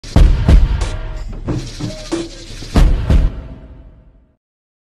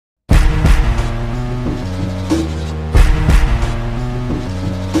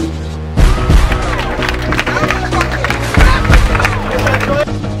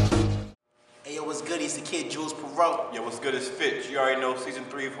bro? Yo, what's good? It's Fitch. You already know season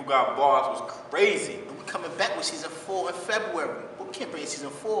 3 of Who Got Bars was crazy. And we coming back with season 4 in February. But we can't bring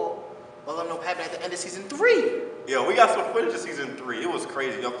season 4. Well, I know what happened at the end of season 3. Yo, we got some footage of season 3. It was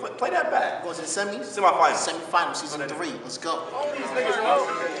crazy. Yo, play that back. Going to the semis? Semi-finals. Semi-finals, season 3. Let's go. All these niggas know.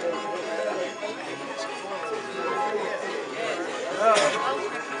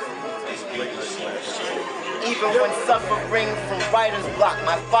 Even when suffering from writer's block,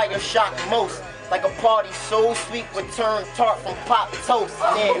 my fire shock most. Like a party so sweet, return tart from pop toast.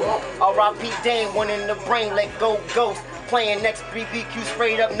 Damn, R.I.P. Dane, one in the brain, let go ghost. Playing next 3BQ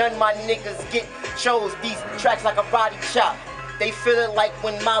straight up, none of my niggas get chose. These tracks like a body chop. They feel it like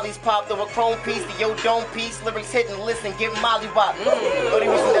when Molly's popped over chrome piece, the yo dome piece, lyrics hit and listen, get Molly wop. Only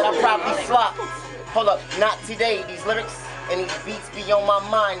reason that I probably flop. Hold up, not today, these lyrics and these beats be on my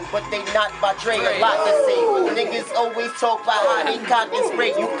mind, but they not by Dre, a lot to say. Niggas always talk about how they cock and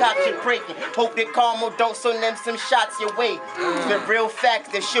spray, you cock your breaking. Hope that Carmel don't send them some shots your way. The real facts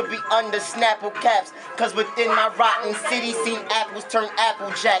that should be under Snapple caps, cause within my rotten city, seen apples turn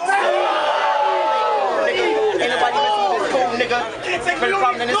apple jacks. Nigga, ain't nobody listening to this cool nigga. Been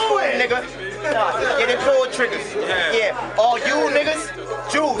problem in this cool nigga. Nah, get it pull triggers. Yeah, all you niggas,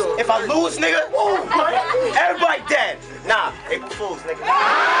 Juels. If I lose, nigga, everybody dead. Nah, April Fools, nigga.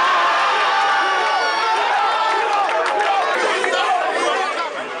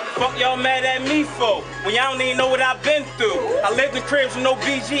 Fuck y'all mad at me for? When y'all don't even know what I've been through. I lived in cribs with no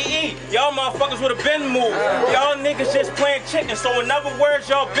BGE. Y'all motherfuckers would've been moved. Y'all niggas just playing chicken, so in other words,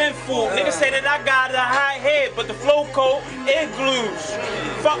 y'all been fooled. Niggas say that I got a high head, but the flow code, it glues.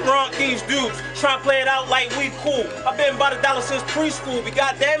 Fuck wrong these dudes, trying to play it out like we cool. I've been about $1 since preschool, but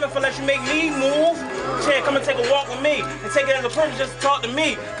goddamn if I let you make me move. Shit, come and take a walk with me, and take it as a privilege just to talk to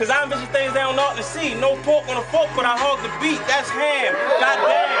me. Cause I envision things they don't know to see. No pork on the fork, but I hog the beat, that's ham.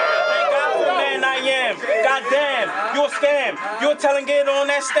 Goddamn. Thank God for the man I am. Goddamn, you a scam. You a telling get on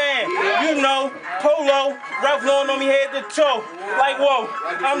that stand. You know, polo, Revlon on me head to toe. Like whoa,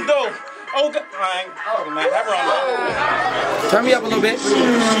 I'm dope. Oh God, I ain't talking, man. That wrong. Turn me up a little bit.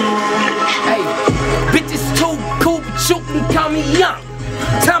 Hey, bitches too cool, but you can call me young.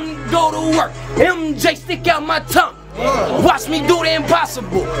 Time to go to work. MJ stick out my tongue. Watch me do the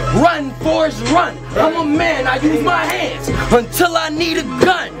impossible. Run, Forrest, run. I'm a man, I use my hands until I need a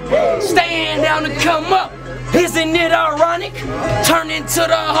gun. Staying down to come up. Isn't it ironic? Turn into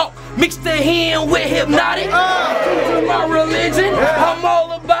the Hulk, mix the hen with hypnotic. To my religion, I'm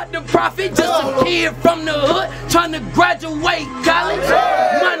all about the profit. Just a kid from the hood, trying to graduate college.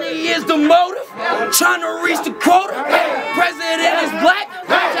 Money is the motive, trying to reach the quota. President is black,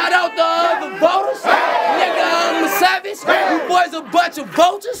 shout out the other voters. Nigga, I'm a savage, you boys a bunch of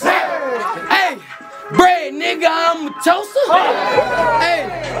vultures. Hey, bread, nigga, I'm a toaster. Hey,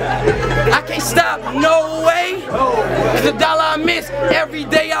 I can't stop, no way. It's $1 I miss every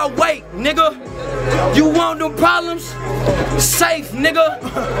day I wait, nigga. You want them problems? Safe, nigga.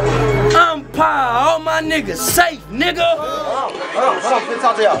 Umpire, all my niggas safe, nigga. Hold on, let's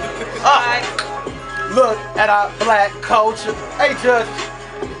talk to y'all. Look at our black culture. Hey, judges,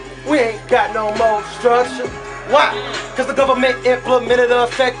 we ain't got no more structure. Why? Because the government implemented an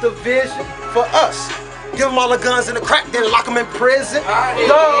effective vision for us. Give them all the guns and the crack, then lock them in prison.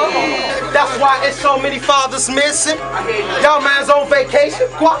 That's why it's so many fathers missing. Y'all man's on vacation.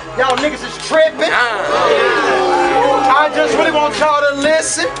 Y'all niggas is tripping. I just really want y'all to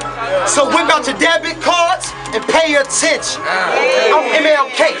listen. So whip out your debit cards and pay attention. I'm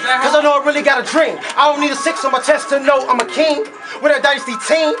MLK, cause I know I really got a dream. I don't need a 6 on my chest to know I'm a king. With a dynasty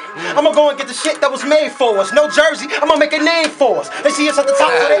team, I'ma go and get the shit that was made for us. No jersey, I'ma make a name for us. They see us at the top,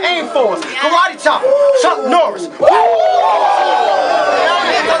 so they aim for us. Karate chop, Chuck Norris. You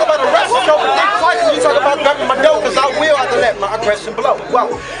talk about the rest of twice as you talk about grabbing my dough, cause I will have to let my aggression blow. Wow,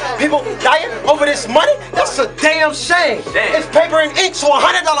 people dying over this money, that's a damn shame. It's paper and ink, so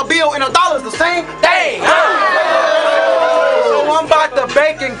 $100 bill and $1 is the same thing. So I'm about to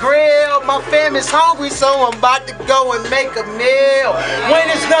bake and grill. My fam is hungry, so I'm about to go and make a meal. When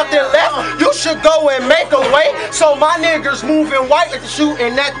there's nothing left, you should go and make a way. So my niggas moving white like the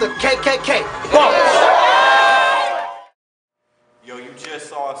shooting at the KKK. Yo, you just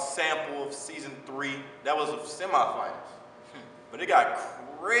saw a sample of season 3. That was of semifinals. But it got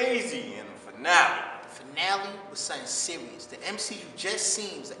crazy in the finale. The finale was something serious. The MC you just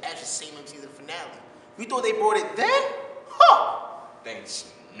seen was the actual same MC as the finale. You thought they brought it then? Huh! Thanks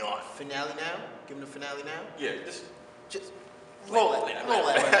not. Finale now? Give them the finale now? Yeah, just roll it.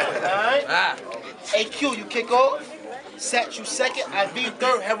 Alright? AQ, you kick off. Sat you second. IV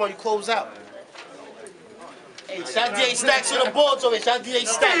third. Have on you close out. Hey, shout DA Stacks on the boards over here. Shout DA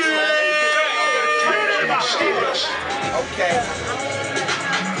Stacks, man. Okay.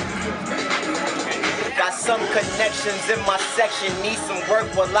 Got some connections in my section. Need some work,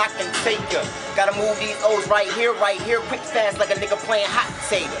 well I can take ya. Gotta move these O's right here, quick fast like a nigga playing hot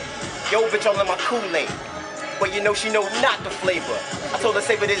potato. Yo, bitch, all in my Kool-Aid. But you know she know not the flavor. I told her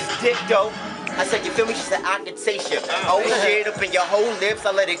savor this dick though. I said, you feel me? She said, I can taste ya. Oh shit, up in your whole lips.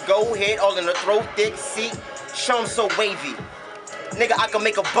 I let it go, head all in the throat, thick, see? Show 'em so wavy. Nigga, I can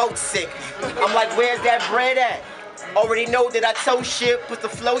make a boat sick. I'm like, where's that bread at? Already know that I tow shit, put the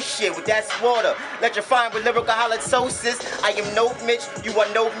flow shit with that water. Let you find with lyrical halitosis. I am no Mitch, you are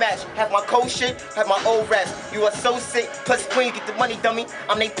no match. Have my cold shit, have my old raps. You are so sick, plus queen, get the money, dummy.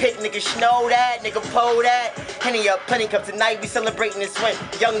 I'm they pick, nigga, know that, nigga, pull that. Henny up, plenty cup tonight, we celebrating this win.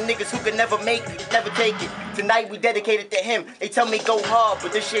 Young niggas who can never make it, never take it. Tonight we dedicated to him. They tell me go hard,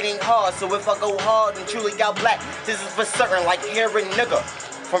 but this shit ain't hard. So if I go hard and truly got black, this is for certain, like hair and nigga.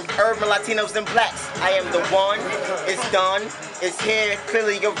 From urban Latinos and blacks, I am the one, it's done, it's here,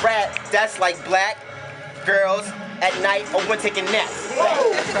 clearly a rap, that's like black girls at night or when taking naps.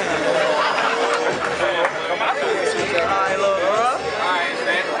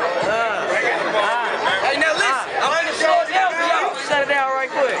 Hey, now listen, I'm gonna show it down for y'all. Shut it down right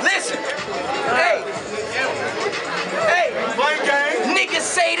quick. Listen, hey, niggas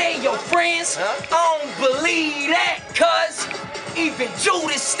say they your friends, I don't believe that, cuz even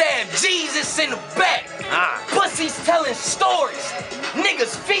Judas stabbed Jesus in the back. Pussies telling stories,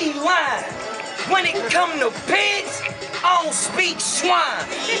 niggas feline. When it come to pigs, I don't speak swine.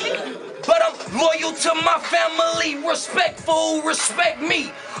 But I'm loyal to my family, respectful, respect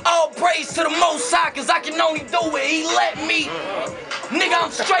me. All praise to the Most High, cause I can only do what He let me. Nigga,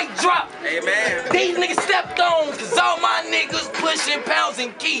 I'm straight drop. Amen. These niggas stepped on, cause all my niggas pushing pounds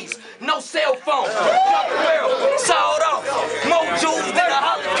and keys. No cell phone, drop the barrel, sawed off. More Juels than a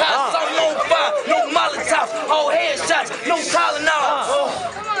Holocaust, I'm on fire. No Molotovs, all headshots, no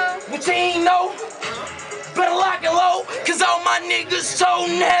Tylenol. What you ain't know? Better lock it low, cause all my niggas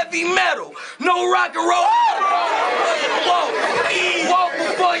toting heavy metal. No rock and roll. Walk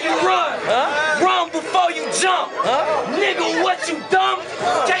before you run. Run before you jump. Nigga, what you dumb?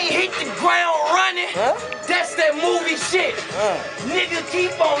 Can't hit the ground running. That's that movie shit. Nigga,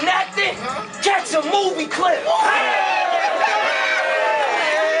 keep on acting. Catch a movie clip.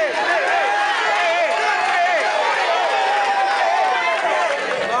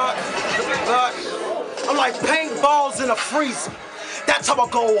 I'm like paintballs in a freezer. That's how I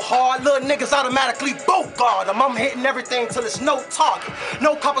go hard. Little niggas automatically bogart them. I'm hitting everything till it's no target.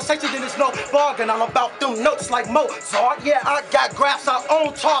 No conversation, then it's no bargain. I'm about them notes like Mozart. Yeah, I got graphs I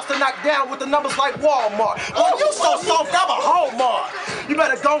own charts to knock down with the numbers like Walmart. Oh, you so soft, I'm a Hallmark. You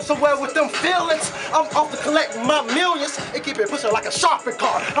better go somewhere with them feelings. I'm off to collect my millions and keep it pushing like a shopping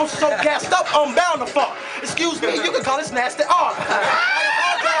cart. I'm so gassed up, I'm bound to fall. Excuse me, you can call this nasty art.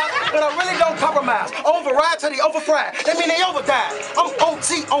 But I really don't compromise. Override till they overfried. That mean they overdied. I'm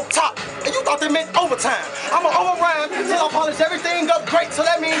OT on top, and you thought they meant overtime. I'm an override till I polish everything up great, so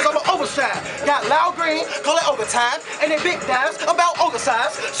that means I'm an overshine. Got loud green, call it overtime, and they big dives about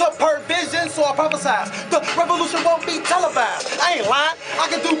oversized. Supervision, so I prophesize. The revolution won't be televised. I ain't lying, I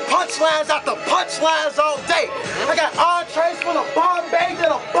can do punchlines after punchlines all day. I got entrees full of Bombay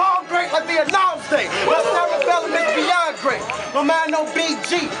that are bomb great like Vietnam's Day. My cerebellum is beyond great. No man, no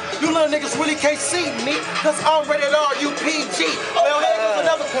BG. You little niggas really can't see me, cause I'm rated R-U-P-G. Well, here goes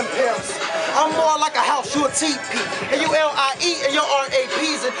another comparison. I'm more like a house, you a TP. And you L-I-E and your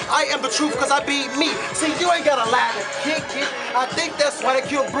R-A-P's, and I am the truth cause I be me. See, you ain't got a lie to kick it. I think that's why they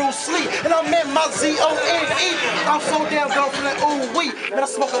killed Bruce Lee. And I meant my Z-O-N-E. I'm so damn gone from that ooh-wee. Man, I'm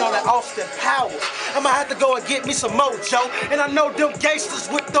smoking on that Austin Powers. I'ma have to go and get me some mojo. And I know them gangsters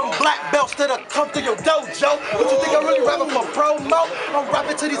with them black belts that'll come to your dojo. But you think I'm really rapping for promo? I'm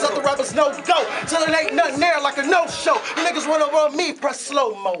rapping to these other rappers no go. Till it ain't nothing there like a no-show. You niggas run over on me, press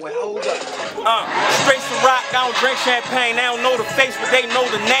slow-mo and hold up. Straight to rock, I don't drink champagne. They don't know the face, but they know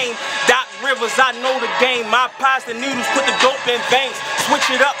the name. Doc Rivers, I know the game. My pies and needles put the dope in veins. Switch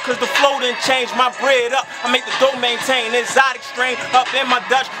it up, cause the flow didn't change. My bread up, I make the dough maintain. Exotic strain up in my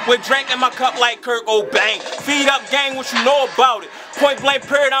Dutch with drink in my cup like Kurt Cobain. Feed up gang, what you know about it. Point blank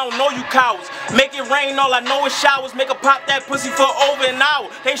period, I don't know you cowards. Make it rain, all I know is showers. Make her pop that pussy for over an hour.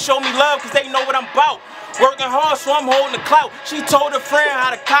 They show me love cause they know what I'm about. Working hard, so I'm holding the clout. She told her friend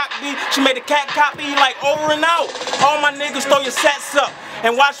how to cock me. She made a cat copy like over and out. All my niggas throw your sets up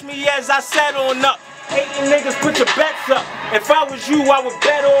and watch me as I set on up. Hating niggas, put your bets up. If I was you, I would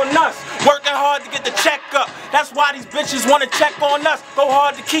bet on us. Working hard to get the check up. That's why these bitches wanna check on us. Go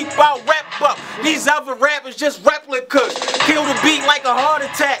hard to keep our rep up. These other rappers just replicas. Kill the beat like a heart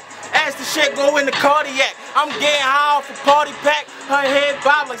attack. fast the shit go in the cardiac. I'm getting high off a party pack. Her head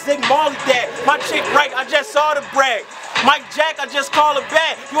bob like Zig Marley dad. My chick right, I just saw the brag. Mike Jack, I just call her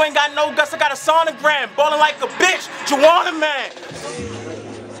back. You ain't got no guts, I got a sonogram. Ballin' like a bitch, Juels man.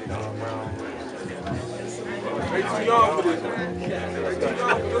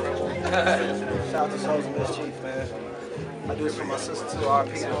 Shout out to Souls and Mischief, man. I do this for my sister too,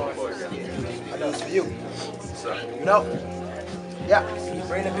 RP. I do this for you. You know? Yeah.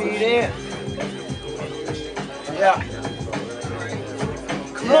 Bring the beat in. Yeah.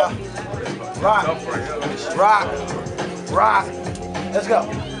 Yeah. Rock. Rock. Rock. Let's go.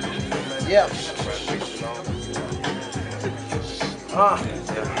 Yeah.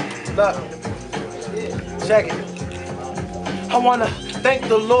 Look. Check it. I wanna thank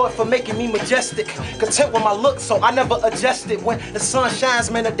the Lord for making me majestic, content with my look, so I never adjusted. When the sun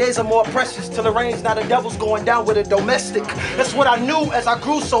shines, man, the days are more precious. Till it rains, now the devil's going down with a domestic. That's what I knew as I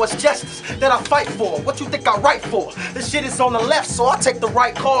grew, so it's justice that I fight for. What you think I write for? This shit is on the left, so I take the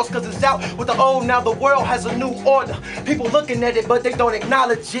right calls, cause it's out with the old, now the world has a new order. People looking at it, but they don't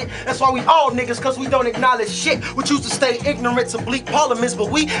acknowledge it. That's why we all niggas, cause we don't acknowledge shit. We choose to stay ignorant to bleak parliaments, but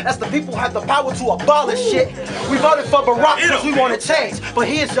we, as the people, have the power to abolish shit. We voted for Barack cause we want to change, but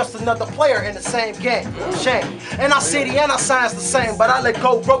he is just another player in the same game. Shame. And our city and our signs the same, but I let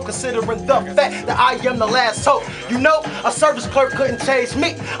go broke considering the fact that I am the last hope. You know, a service clerk couldn't change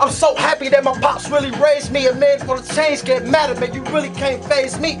me. I'm so happy that my pops really raised me. A man for the change get mad at me. You really can't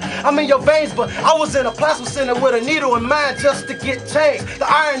phase me. I'm in your veins, but I was in a plasma center with a needle in mine just to get changed. The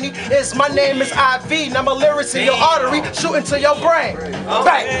irony is my name is IV. Now my lyrics in your artery shooting to your brain.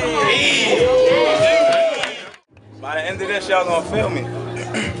 Bang. By the end of this, y'all gonna feel me.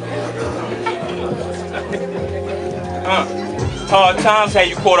 Hard times had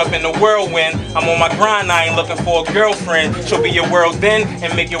you caught up in the whirlwind. I'm on my grind, I ain't looking for a girlfriend. She'll be your world then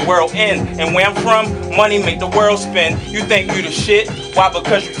and make your world end. And where I'm from, money make the world spin. You think you the shit? Why?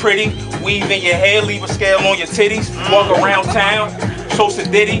 Because you pretty. Weave in your hair, leave a scale on your titties. Walk around town, so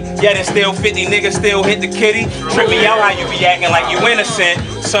sedity. Yet and still 50 niggas still hit the kitty. Trip me out how you be acting like you innocent.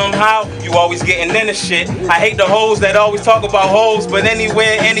 Somehow, you always getting into shit. I hate the hoes that always talk about hoes, but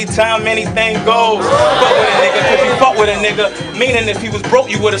anywhere, anytime, anything goes. Fuck with a nigga, cause you fuck with a nigga. Meaning if he was broke,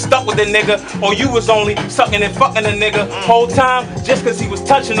 you would've stuck with the nigga. Or you was only sucking and fucking a nigga whole time, just cause he was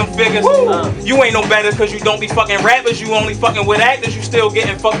touching them figures. You ain't no better cause you don't be fucking rappers. You only fucking with actors, you still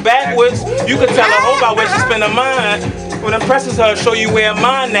getting fucked backwards. You could tell a hoe about where she spend her mind. What impresses her, show you where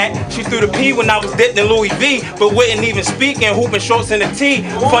mine at. She threw the P when I was dipped in Louis V, but wouldn't even speak in hooping shorts in the T.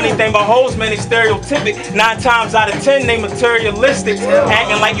 Funny thing about hoes, man, they stereotypic. 9 times out of 10, they materialistic.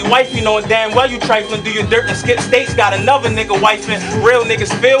 Acting like you wife, you know damn well you trifling. Do your dirt and skip states, got another nigga wifing. Real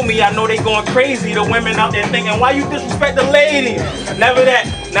niggas feel me, I know they going crazy. The women out there thinking, why you disrespect the ladies? Never that.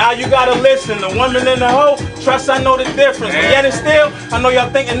 Now you gotta listen. The woman and the hoe, trust I know the difference. But yet and still, I know y'all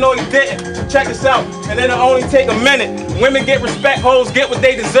thinking no he didn't. So check this out, and it'll only take a minute. Women get respect, hoes get what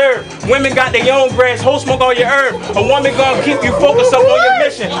they deserve. Women got their own grass, hoes smoke all your herb. A woman gonna keep you focused up on your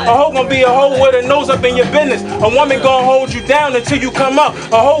mission. A hoe gonna be a hoe with her nose up in your business. A woman gonna hold you down until you come up.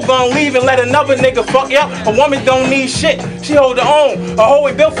 A hoe gonna leave and let another nigga fuck you up. A woman don't need shit, she hold her own. A hoe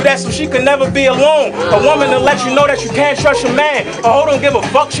ain't built for that, so she can never be alone. A woman to let you know that you can't trust your man. A hoe don't give a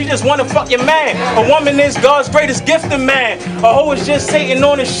fuck, she just wanna fuck your man. A woman is God's greatest gift to man. A hoe is just Satan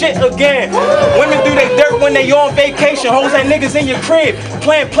on his shit again. Women do they dirt when they on vacation. Hoes that niggas in your crib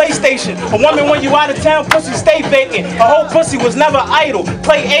playing PlayStation. A woman when you out of town, pussy stay vacant. A whole pussy was never idle,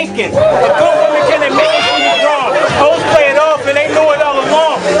 play aching. A good woman can admit when you wrong. Hoes play it off and they knew it all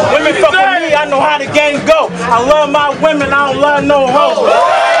along. Women fuck with me, I know how the game go. I love my women, I don't love no hoes.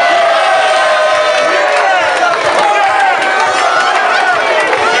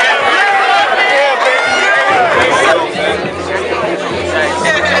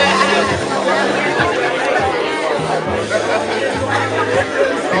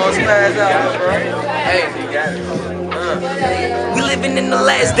 We living in the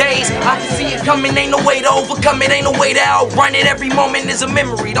last days. I can see it coming, ain't no way to overcome it, ain't no way to outrun it. Every moment is a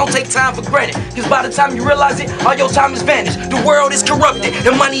memory, don't take time for granted. Cause by the time you realize it, all your time is vanished. The world is corrupted,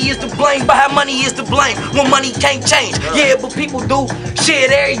 and money is to blame. But how money is to blame when money can't change? Yeah, but people do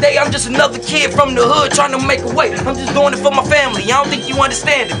shit every day. I'm just another kid from the hood trying to make a way. I'm just doing it for my family, I don't think you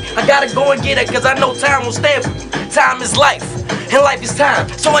understand it. I gotta go and get it, cause I know time will stand for me. Time is life, and life is time.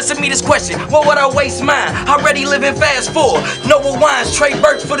 So answer me this question, what would I waste mine? Already living fast forward, Noble Wines, Trey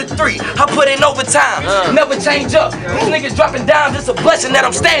Burks for the 3. I put in overtime, never change up. These niggas dropping down, it's a blessing that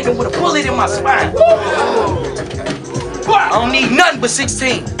I'm standing with a bullet in my spine. I don't need nothing but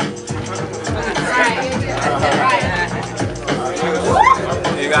 16.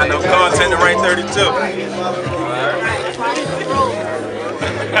 You got no gun. 10 to rank 32.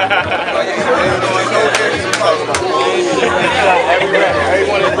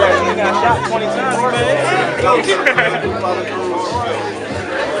 Everyone is ready. He got shot 20 times, man.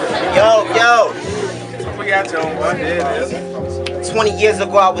 Yo. We got to him, bud. Yeah, it is. 20 years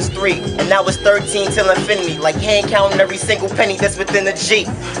ago I was 3, and now it's 13 till infinity. Like hand counting every single penny that's within the G.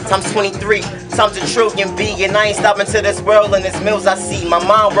 Times 23, times a trillion B. And I ain't stopping to this world and this mills I see. My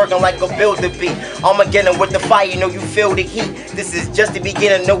mind working like a builder bee. Armageddon with the fire, you know you feel the heat. This is just the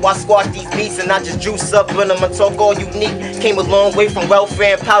beginning, know I squash these beats. And I just juice up with them and talk all unique. Came a long way from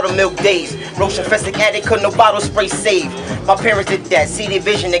welfare and powder milk days. Roach infested addict, could no bottle spray save. My parents did that, see their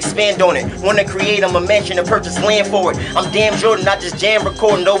vision, expand on it. Wanna create, I'm a mansion and purchase land for it. I'm damn Jordan, I just jam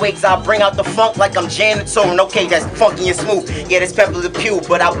recording. No wigs, I bring out the funk like I'm janitoring. Okay, that's funky and smooth. Yeah, that's Pepper Le Pew,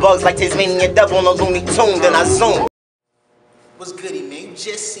 but I bugs like Tasmanian Devil on a Looney Tune, then I zoom. What's goody, man? You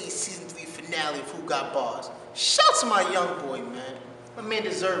just seen season 3 finale of Who Got Bars. Shout to my young boy, man. My man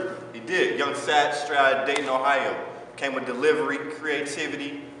deserved it. He did. Young Sat, straight out of Dayton, Ohio. Came with delivery,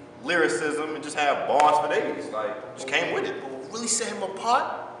 creativity, lyricism, and just had bars for days. Like, just came with it. But what really set him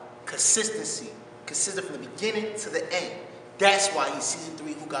apart? Consistency. Consistent from the beginning to the end. That's why he's season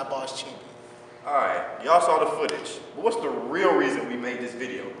 3 Who Got Bars champion. Alright, y'all saw the footage. But what's the real reason we made this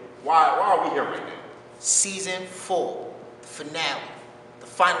video? Why are we here right now? Season 4, the finale, the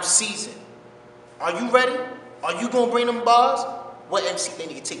final season. Are you ready? Are you gonna bring them bars? What MC think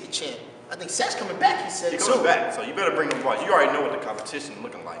you can take the champ? I think Sat's coming back, he said. He's coming back, so you better bring them bars. You already know what the competition is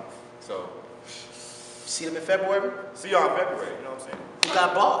looking like. So, see them in February? see y'all in February, you know what I'm saying? Who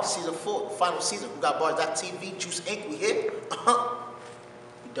Got Bars, season 4, final season. WhoGotBars.TV, Juice Inc. We here?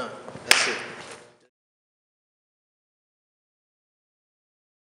 We done. That's it.